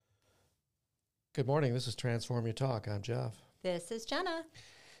Good morning. This is Transform Your Talk. I'm Jeff. This is Jenna.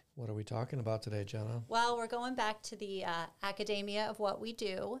 What are we talking about today, Jenna? Well, we're going back to the academia of what we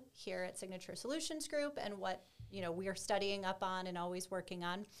do here at Signature Solutions Group and what we are studying up on and always working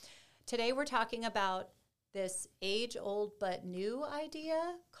on. Today we're talking about this age-old but new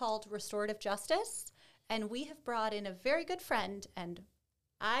idea called restorative justice, and we have brought in a very good friend, and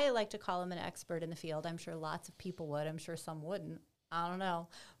I like to call him an expert in the field. I'm sure lots of people would. I'm sure some wouldn't. I don't know,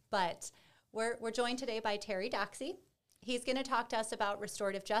 but we're joined today by Terry Doxey. He's going to talk to us about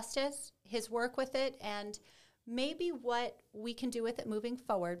restorative justice, his work with it, and maybe what we can do with it moving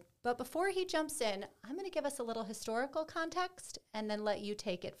forward. But before he jumps in, I'm going to give us a little historical context and then let you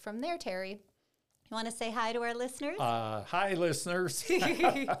take it from there, Terry. You want to say hi to our listeners? Hi, listeners.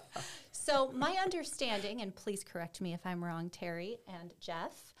 So my understanding, and please correct me if I'm wrong, Terry and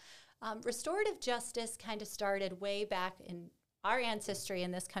Jeff, restorative justice kind of started way back in our ancestry in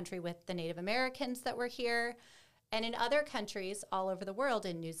this country with the Native Americans that were here, and in other countries all over the world,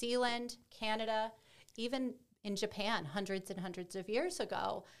 in New Zealand, Canada, even in Japan hundreds and hundreds of years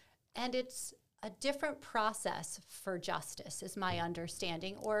ago. And it's a different process for justice, is my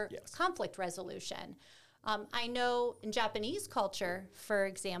understanding, or Yes. conflict resolution. I know in Japanese culture, for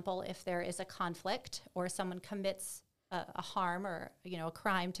example, if there is a conflict or someone commits a harm or a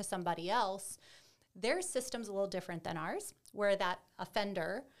crime to somebody else, their system's a little different than ours, where that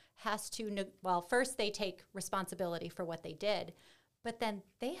offender has to, first they take responsibility for what they did, but then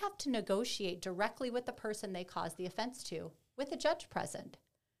they have to negotiate directly with the person they caused the offense to, with a judge present.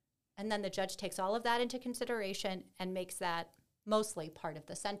 And then the judge takes all of that into consideration and makes that mostly part of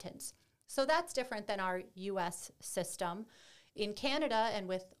the sentence. So that's different than our U.S. system. In Canada,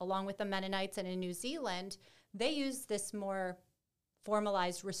 and along with the Mennonites and in New Zealand, they use this more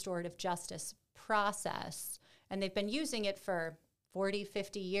formalized restorative justice process, and they've been using it for 40,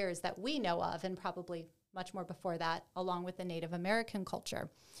 50 years that we know of, and probably much more before that, along with the Native American culture.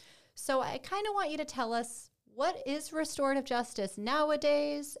 So I kind of want you to tell us, what is restorative justice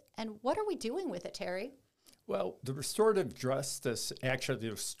nowadays, and what are we doing with it, Terry? Well, the restorative justice, actually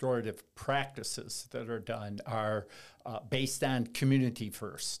the restorative practices that are done are based on community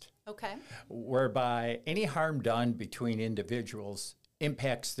first. Okay. Whereby any harm done between individuals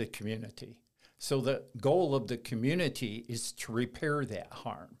impacts the community. So the goal of the community is to repair that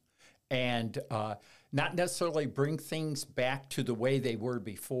harm and not necessarily bring things back to the way they were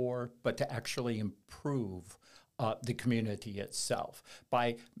before, but to actually improve the community itself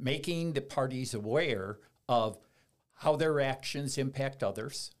by making the parties aware of how their actions impact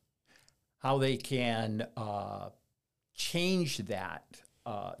others, how they can change that,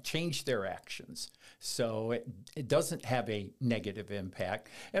 change their actions so it doesn't have a negative impact,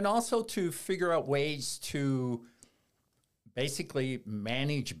 and also to figure out ways to basically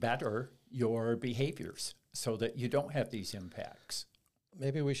manage better your behaviors so that you don't have these impacts.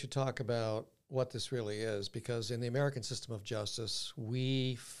 Maybe we should talk about what this really is, because in the American system of justice,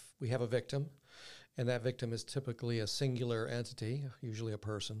 we have a victim, and that victim is typically a singular entity, usually a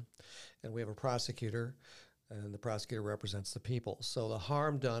person, and we have a prosecutor, and the prosecutor represents the people. So the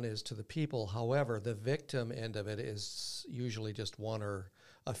harm done is to the people. However, the victim end of it is usually just one or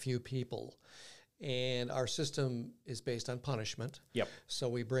a few people. And our system is based on punishment. Yep. So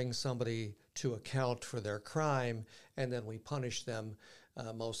we bring somebody to account for their crime, and then we punish them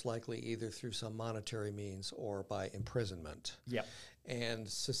most likely either through some monetary means or by imprisonment. Yep. And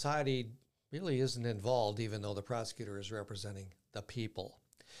society really isn't involved, even though the prosecutor is representing the people.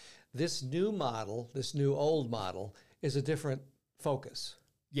 This new model, this new old model, is a different focus.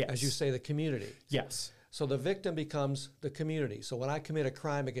 Yes. As you say, the community. Yes. So the victim becomes the community. So when I commit a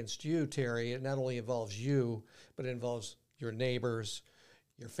crime against you, Terry, it not only involves you, but it involves your neighbors,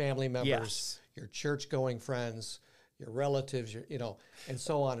 your family members, Yes. your church-going friends, your relatives, and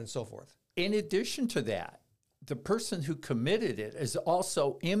so on and so forth. In addition to that, the person who committed it is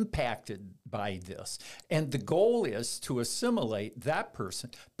also impacted by this. And the goal is to assimilate that person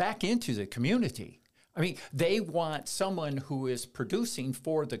back into the community. I mean, they want someone who is producing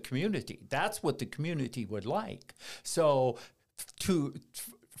for the community. That's what the community would like. So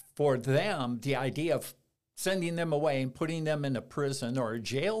for them, the idea of sending them away and putting them in a prison or a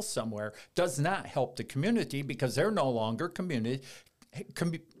jail somewhere does not help the community, because they're no longer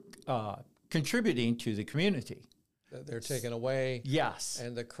contributing to the community. They're taken away. Yes.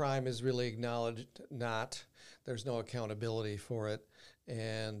 And the crime is really acknowledged not. There's no accountability for it.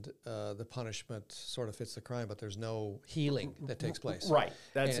 And the punishment sort of fits the crime, but there's no healing that takes place. Right.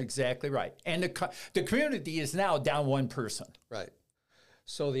 That's exactly right. And the community is now down one person. Right.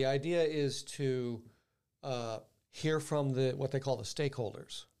 So the idea is to hear from what they call the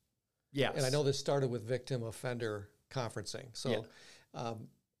stakeholders. Yes. And I know this started with victim offender conferencing. So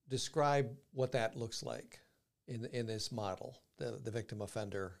describe what that looks like in this model, the victim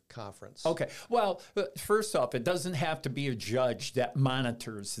offender conference. Okay. Well, first off, it doesn't have to be a judge that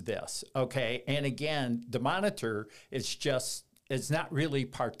monitors this. Okay. And again, the monitor is not really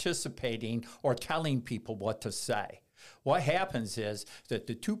participating or telling people what to say. What happens is that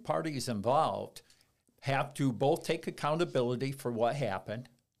the two parties involved have to both take accountability for what happened,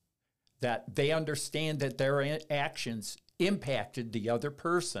 that they understand that their actions impacted the other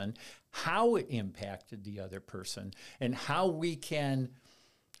person, how it impacted the other person, and how we can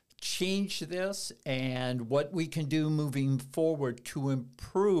change this and what we can do moving forward to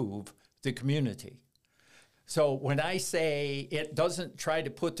improve the community. So when I say it doesn't try to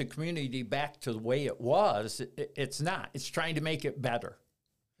put the community back to the way it was, it's not. It's trying to make it better.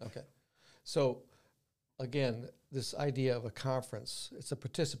 Okay. So again, this idea of a conference, it's a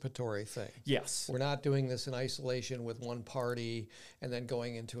participatory thing. Yes. We're not doing this in isolation with one party and then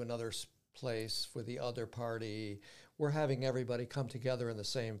going into another place for the other party. We're having everybody come together in the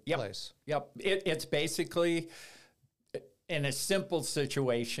same place. Yep. It's basically, in a simple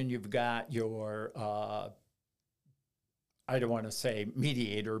situation, you've got your, I don't want to say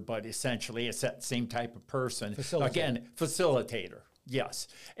mediator, but essentially it's that same type of person. Facilitator. Again, facilitator, yes.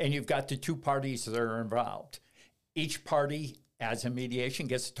 And you've got the two parties that are involved. Each party, as a mediation,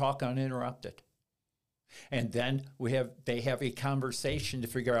 gets to talk uninterrupted. And then they have a conversation to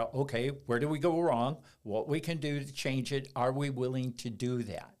figure out, okay, where do we go wrong? What we can do to change it? Are we willing to do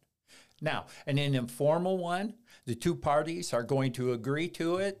that? Now, in an informal one, the two parties are going to agree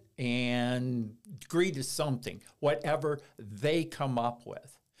to it and agree to something, whatever they come up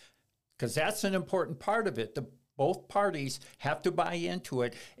with. Because that's an important part of it. Both parties have to buy into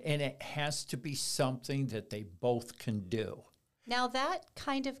it, and it has to be something that they both can do. Now that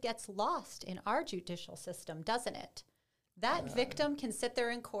kind of gets lost in our judicial system, doesn't it? That victim can sit there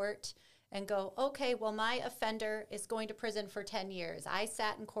in court and go, okay, well, my offender is going to prison for 10 years. I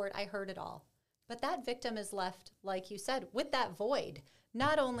sat in court, I heard it all. But that victim is left, like you said, with that void,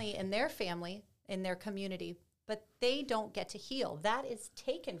 not only in their family, in their community, but they don't get to heal. That is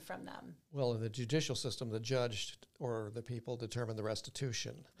taken from them. Well, in the judicial system, the judge or the people determine the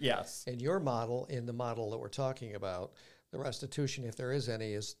restitution. Yes. In your model, in the model that we're talking about, the restitution, if there is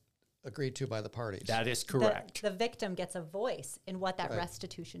any, is agreed to by the parties. That is correct. The victim gets a voice in what that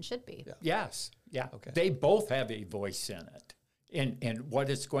restitution should be. Yeah. Yes. Yeah. Okay. They both have a voice in it. In what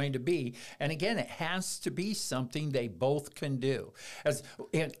it's going to be. And again, it has to be something they both can do. As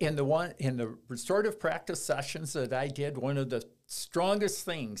in the restorative practice sessions that I did, one of the strongest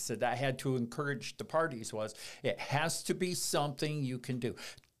things that I had to encourage the parties was it has to be something you can do.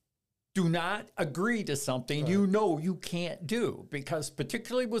 Do not agree to something you know you can't do, because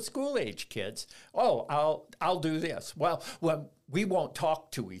particularly with school age kids, I'll do this. Well, we won't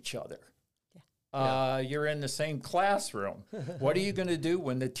talk to each other. You're in the same classroom. What are you going to do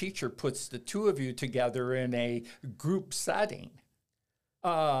when the teacher puts the two of you together in a group setting?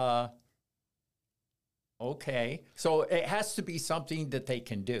 Okay. So it has to be something that they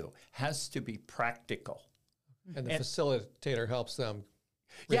can do. Has to be practical. And the facilitator helps them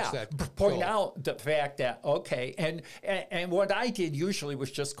point out the fact that, okay, and what I did usually was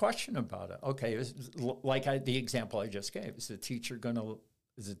just question about it. Okay, the example I just gave, is the teacher going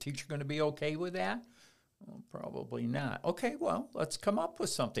to be okay with that? Well, probably not. Okay, well, let's come up with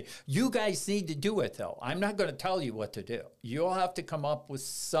something. You guys need to do it, though. I'm not going to tell you what to do. You'll have to come up with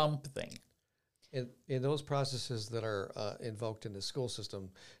something. In those processes that are invoked in the school system,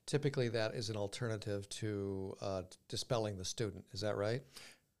 typically that is an alternative to dispelling the student. Is that right?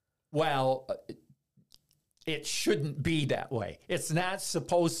 Well, it shouldn't be that way. It's not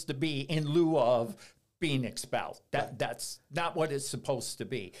supposed to be in lieu of being expelled. That's not what it's supposed to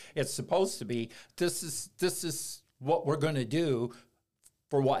be. It's supposed to be, this is what we're going to do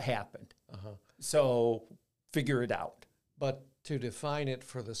for what happened. So figure it out. But to define it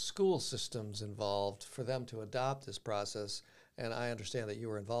for the school systems involved, for them to adopt this process, and I understand that you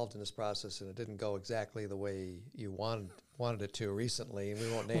were involved in this process and it didn't go exactly the way you wanted it to recently, and we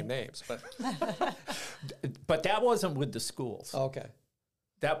won't name names, but but that wasn't with the schools. Okay.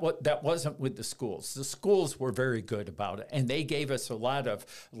 That wasn't with the schools. The schools were very good about it, and they gave us a lot of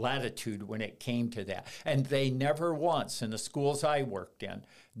latitude when it came to that. And they never once, in the schools I worked in,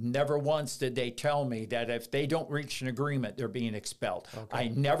 never once did they tell me that if they don't reach an agreement, they're being expelled. Okay. I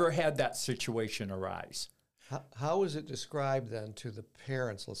never had that situation arise. How is it described then to the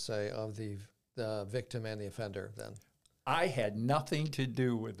parents, let's say, of the victim and the offender then? I had nothing to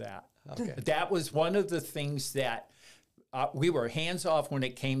do with that. Okay. That was one of the things that we were hands off when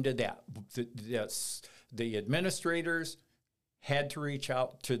it came to that. The administrators had to reach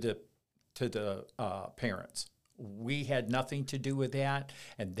out to the parents. We had nothing to do with that,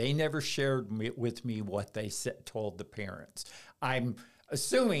 and they never shared with me what they told the parents. I'm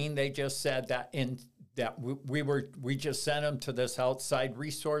assuming they just said that we just sent them to this outside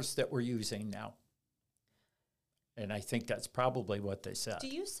resource that we're using now. And I think that's probably what they said. Do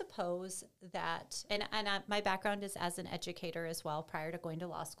you suppose that, and my background is as an educator as well prior to going to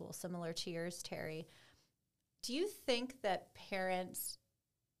law school, similar to yours, Terry. Do you think that parents,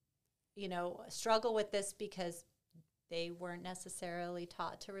 struggle with this because they weren't necessarily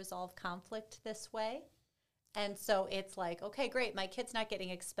taught to resolve conflict this way? And so it's like, okay, great, my kid's not getting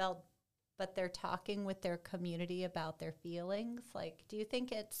expelled, but they're talking with their community about their feelings. Like, do you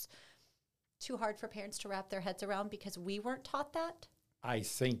think it's too hard for parents to wrap their heads around because we weren't taught that? I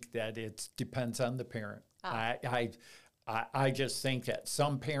think that it depends on the parent. I just think that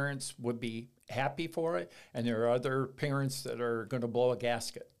some parents would be happy for it, and there are other parents that are going to blow a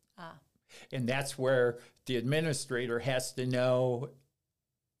gasket. And that's where the administrator has to know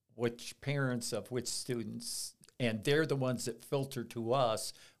which parents of which students, and they're the ones that filter to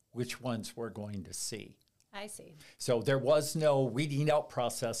us which ones we're going to see. I see. So there was no weeding out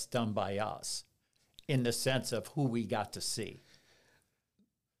process done by us in the sense of who we got to see.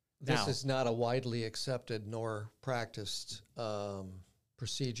 This is not a widely accepted nor practiced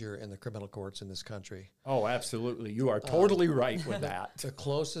procedure in the criminal courts in this country. Oh, absolutely. You are totally right with that. The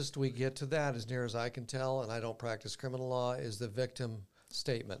closest we get to that, as near as I can tell, and I don't practice criminal law, is the victim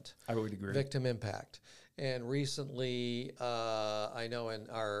statement. I would agree. Victim impact. And recently, I know in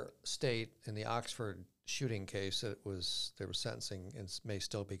our state, in the Oxford shooting case, there was sentencing and may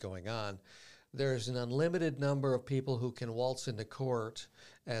still be going on. There's an unlimited number of people who can waltz into court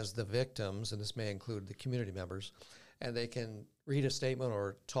as the victims, and this may include the community members, and they can read a statement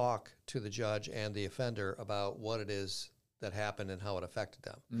or talk to the judge and the offender about what it is that happened and how it affected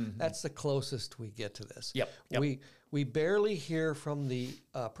them. Mm-hmm. That's the closest we get to this. Yep. We barely hear from the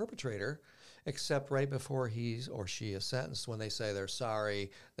perpetrator except right before he or she is sentenced, when they say they're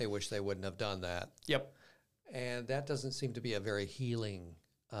sorry, they wish they wouldn't have done that. Yep. And that doesn't seem to be a very healing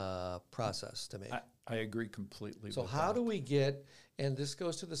process to me. I agree completely. So with how that. do we get, and this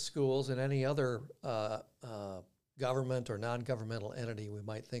goes to the schools and any other government or non-governmental entity we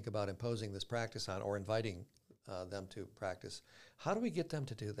might think about imposing this practice on or inviting them to practice. How do we get them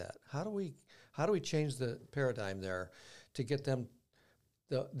to do that? How do we change the paradigm there to get them,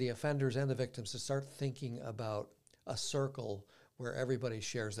 the offenders and the victims, to start thinking about a circle where everybody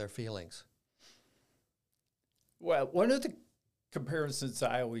shares their feelings? Well, one of the comparisons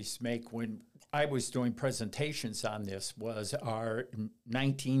I always make when I was doing presentations on this was our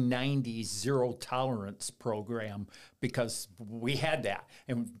 1990s zero tolerance program, because we had that.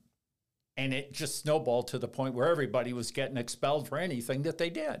 And it just snowballed to the point where everybody was getting expelled for anything that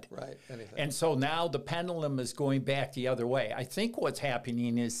they did. Right, anything. And so now the pendulum is going back the other way. I think what's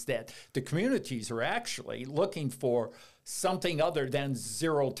happening is that the communities are actually looking for something other than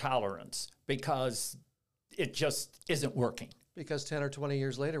zero tolerance, because it just isn't working. Because 10 or 20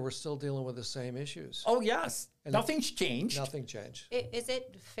 years later, we're still dealing with the same issues. Oh, yes. And nothing's changed. Nothing changed. Is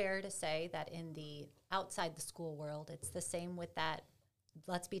it fair to say that in the outside the school world, it's the same with that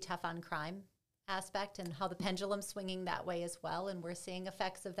let's be tough on crime aspect, and how the pendulum's swinging that way as well, and we're seeing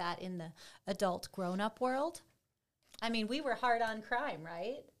effects of that in the adult grown-up world? I mean, we were hard on crime,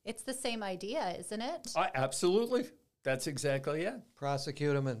 right? It's the same idea, isn't it? Absolutely. That's exactly it.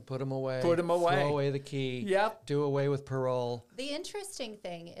 Prosecute them and put them away. Put them away. Throw away the key. Yep. Do away with parole. The interesting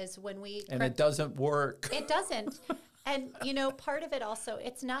thing is when we... And it doesn't work. It doesn't. And, part of it also,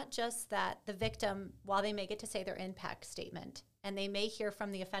 it's not just that the victim, while they may get to say their impact statement, and they may hear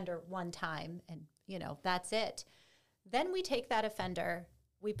from the offender one time, and, that's it. Then we take that offender,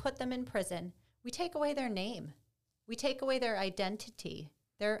 we put them in prison, we take away their name, we take away their identity.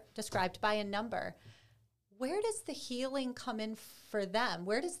 They're described by a number. Where does the healing come in for them?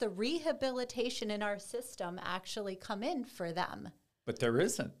 Where does the rehabilitation in our system actually come in for them? But there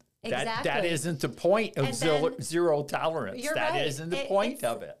isn't. Exactly. That isn't the point of zero tolerance. That right. isn't the point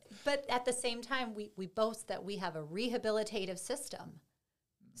of it. But at the same time, we boast that we have a rehabilitative system.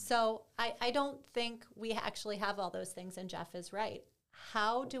 So I don't think we actually have all those things, and Jeff is right.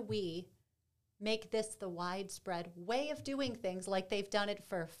 How do we make this the widespread way of doing things like they've done it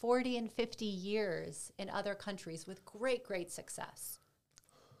for 40 and 50 years in other countries with great, great success?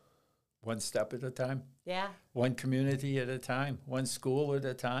 One step at a time. Yeah. One community at a time. One school at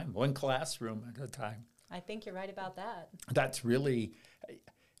a time. One classroom at a time. I think you're right about that. That's really,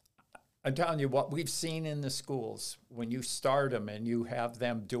 I'm telling you what we've seen in the schools when you start them and you have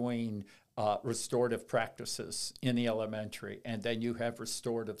them doing restorative practices in the elementary, and then you have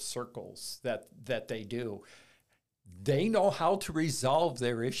restorative circles that they do. They know how to resolve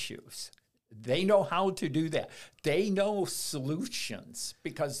their issues. They know how to do that. They know solutions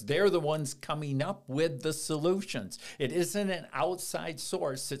because they're the ones coming up with the solutions. It isn't an outside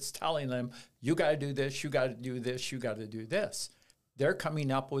source that's telling them, you got to do this, you got to do this, you got to do this. They're coming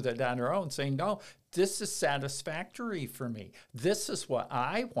up with it on their own, saying, no, this is satisfactory for me. This is what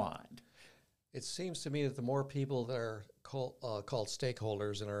I want. It seems to me that the more people that are called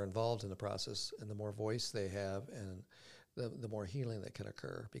stakeholders and are involved in the process, and the more voice they have, and the more healing that can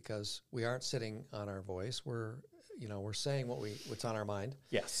occur, because we aren't sitting on our voice. We're saying what's on our mind.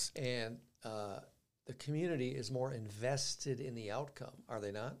 Yes. And the community is more invested in the outcome, are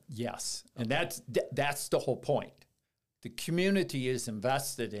they not? Yes. And that's the whole point. The community is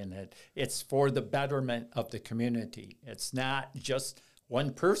invested in it. It's for the betterment of the community. It's not just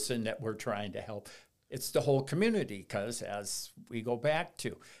one person that we're trying to help. It's the whole community, because as we go back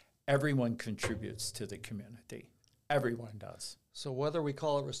to, everyone contributes to the community. Everyone does. So whether we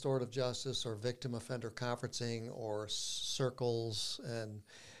call it restorative justice or victim offender conferencing or circles and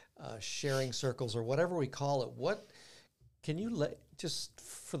sharing circles or whatever we call it, what can you just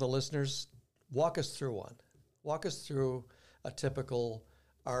for the listeners, walk us through one? Walk us through a typical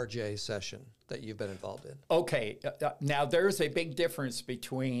RJ session that you've been involved in. Okay. Now, there's a big difference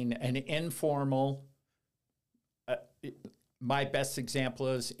between an informal, my best example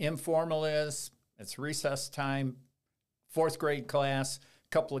is informal it's recess time, 4th grade class, a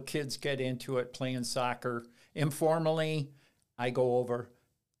couple of kids get into it playing soccer. Informally, I go over,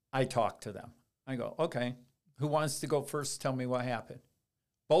 I talk to them. I go, okay, who wants to go first? Tell me what happened.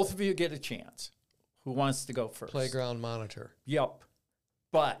 Both of you get a chance. Who wants to go first? Playground monitor. Yep.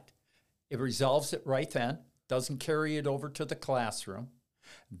 But it resolves it right then, doesn't carry it over to the classroom.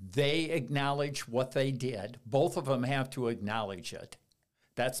 They acknowledge what they did. Both of them have to acknowledge it.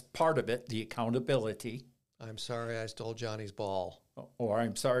 That's part of it, the accountability. I'm sorry I stole Johnny's ball. Or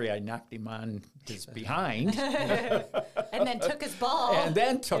I'm sorry I knocked him on his behind. And then took his ball. And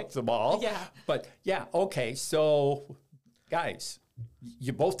then took the ball. Yeah. But yeah, okay, so guys,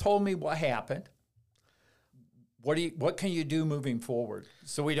 you both told me what happened. What can you do moving forward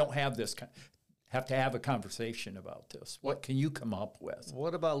so we don't have to have a conversation about this? What can you come up with?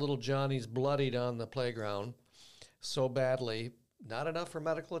 What about little Johnny's bloodied on the playground so badly? Not enough for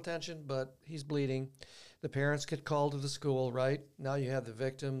medical attention, but he's bleeding. The parents get called to the school, right? Now you have the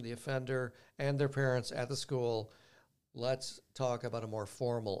victim, the offender, and their parents at the school. Let's talk about a more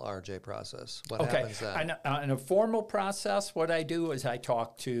formal RJ process. What happens then? In a formal process, what I do is I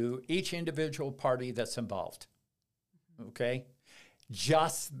talk to each individual party that's involved. Okay?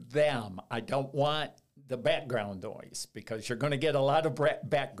 Just them. I don't want the background noise because you're going to get a lot of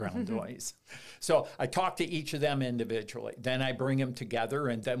background noise. So I talk to each of them individually. Then I bring them together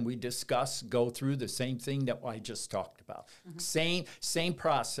and then we discuss, go through the same thing that I just talked about. Same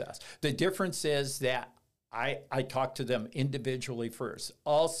process. The difference is that I talk to them individually first.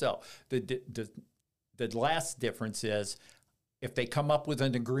 Also, the last difference is if they come up with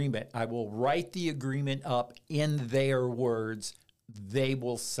an agreement, I will write the agreement up in their words. They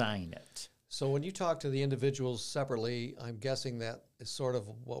will sign it. So when you talk to the individuals separately, I'm guessing that is sort of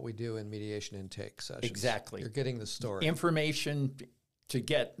what we do in mediation intake sessions. Exactly. You're getting the story. Information to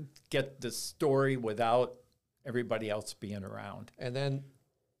get the story without everybody else being around. And then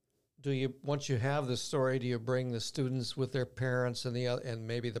once you have the story, do you bring the students with their parents and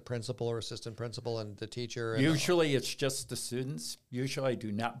maybe the principal or assistant principal and the teacher? Usually it's just the students. Usually I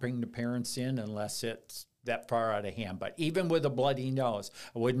do not bring the parents in unless it's that far out of hand. But even with a bloody nose,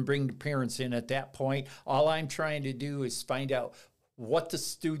 I wouldn't bring the parents in at that point. All I'm trying to do is find out what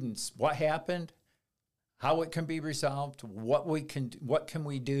happened, how it can be resolved, what can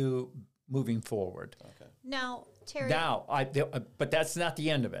we do moving forward. Okay. Now, Terry. But that's not the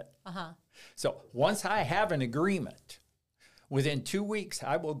end of it. So once I have an agreement, within 2 weeks,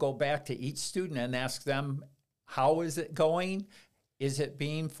 I will go back to each student and ask them, how is it going? Is it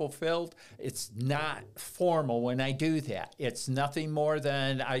being fulfilled? It's not formal when I do that. It's nothing more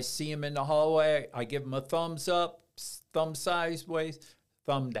than I see them in the hallway, I give them a thumbs up, thumb sideways,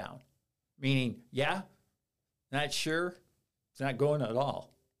 thumb down. Meaning, yeah, not sure, it's not going at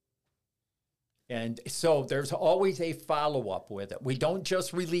all. And so there's always a follow-up with it. We don't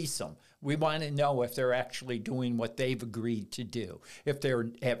just release them. We want to know if they're actually doing what they've agreed to do. If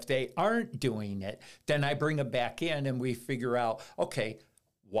they aren't doing it, then I bring them back in and we figure out, okay,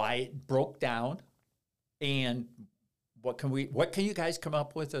 why it broke down and what can you guys come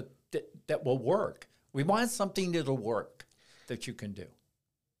up with that will work. We want something that'll work that you can do.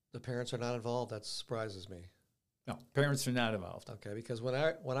 The parents are not involved. That surprises me. No, parents are not involved. Okay, because when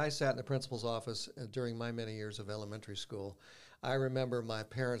I sat in the principal's office during my many years of elementary school, I remember my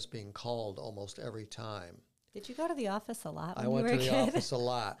parents being called almost every time. Did you go to the office a lot when I went you were to a the kid? office a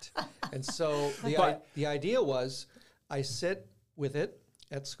lot. And so But- the idea was I sit with it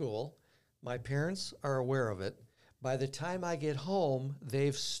at school. My parents are aware of it. By the time I get home,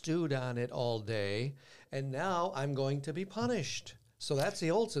 they've stewed on it all day, and now I'm going to be punished. So that's the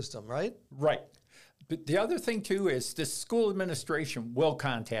old system, right? Right. But the other thing, too, is the school administration will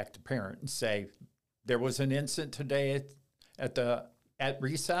contact the parent and say, there was an incident today at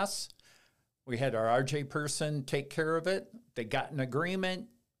recess. We had our RJ person take care of it. They got an agreement.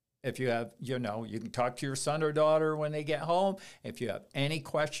 If you have, you can talk to your son or daughter when they get home. If you have any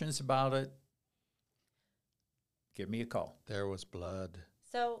questions about it, give me a call. There was blood.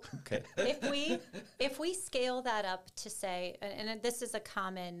 So Okay. if we scale that up to say, and this is a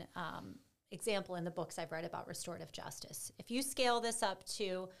common example in the books I've read about restorative justice. If you scale this up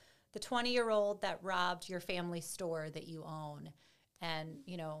to the 20-year-old that robbed your family store that you own and,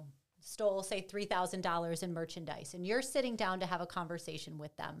 stole, say, $3,000 in merchandise, and you're sitting down to have a conversation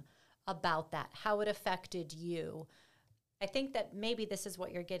with them about that, how it affected you, I think that maybe this is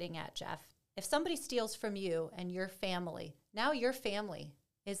what you're getting at, Jeff. If somebody steals from you and your family, now your family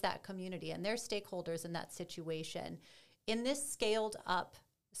is that community and they're stakeholders in that situation. In this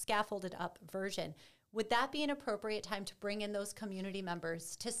scaffolded up version, would that be an appropriate time to bring in those community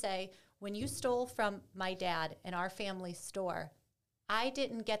members to say, when you stole from my dad in our family store, I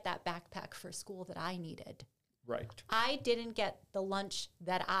didn't get that backpack for school that I needed. Right. I didn't get the lunch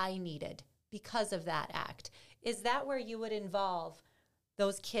that I needed because of that act. Is that where you would involve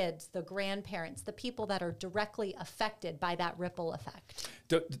those kids, the grandparents, the people that are directly affected by that ripple effect?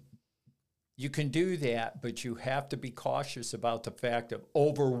 You can do that, but you have to be cautious about the fact of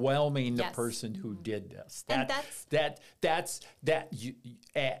overwhelming the Yes. person who did this. And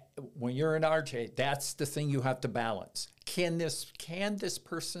When you're an RJ, that's the thing you have to balance. Can this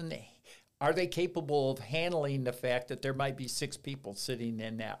person, are they capable of handling the fact that there might be 6 people sitting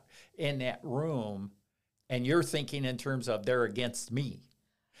in that room, and you're thinking in terms of they're against me?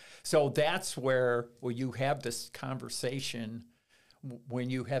 So that's where you have this conversation. When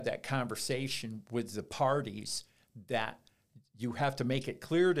you have that conversation with the parties, that you have to make it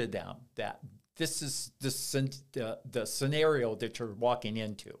clear to them that this is the scenario that you're walking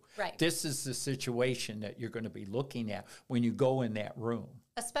into. Right. This is the situation that you're going to be looking at when you go in that room.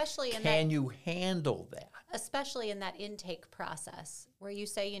 Especially in Can you handle that? especially in that intake process where you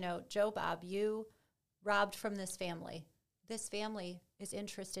say, Joe Bob, you robbed from this family. This family is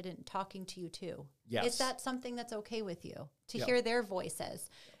interested in talking to you too. Yes. Is that something that's okay with you to Yep. hear their voices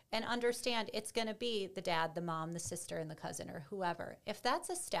and understand it's going to be the dad, the mom, the sister, and the cousin or whoever? If that's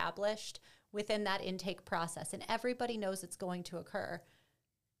established within that intake process and everybody knows it's going to occur,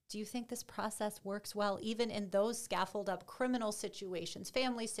 do you think this process works well even in those scaffold up criminal situations,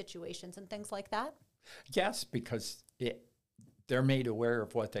 family situations, and things like that? Yes, because they're made aware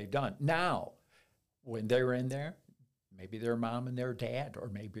of what they've done. Now, when they're in there, maybe their mom and their dad, or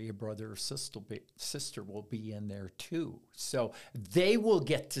maybe a brother or sister will be in there too. So they will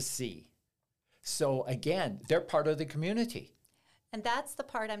get to see. So again, they're part of the community. And that's the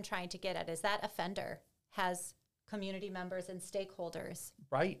part I'm trying to get at, is that offender has community members and stakeholders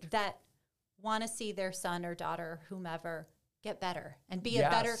Right. that want to see their son or daughter, whomever, get better and be a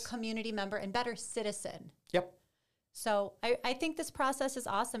better Yes. community member and better citizen. Yep. So I think this process is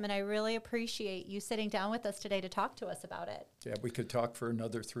awesome, and I really appreciate you sitting down with us today to talk to us about it. Yeah, we could talk for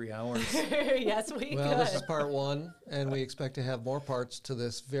another 3 hours. Yes, we Well, this is could. part 1, and we expect to have more parts to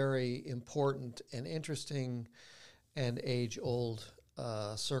this very important and interesting and age-old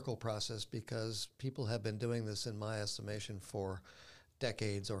circle process, because people have been doing this, in my estimation, for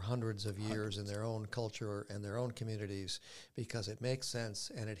decades or hundreds of years in their own culture and their own communities, because it makes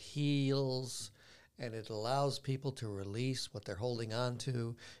sense and it heals and it allows people to release what they're holding on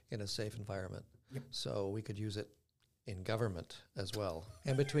to in a safe environment. Yep. So we could use it in government as well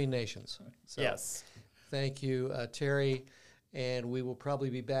and between nations. So Yes. thank you, Terry. And we will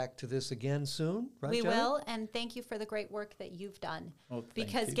probably be back to this again soon, right, We Jenna? will, and thank you for the great work that you've done. Well, thank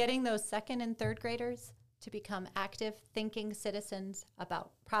Because you. getting those 2nd and 3rd graders to become active, thinking citizens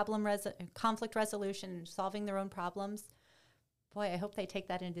about conflict resolution and solving their own problems, boy, I hope they take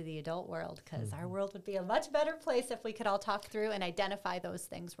that into the adult world, because our world would be a much better place if we could all talk through and identify those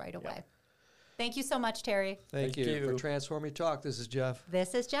things right away. Thank you so much, Terry. Thank Thank you. For you. Transform Your Talk, this is Jeff.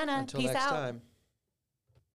 This is Jenna. Until Peace next out. time.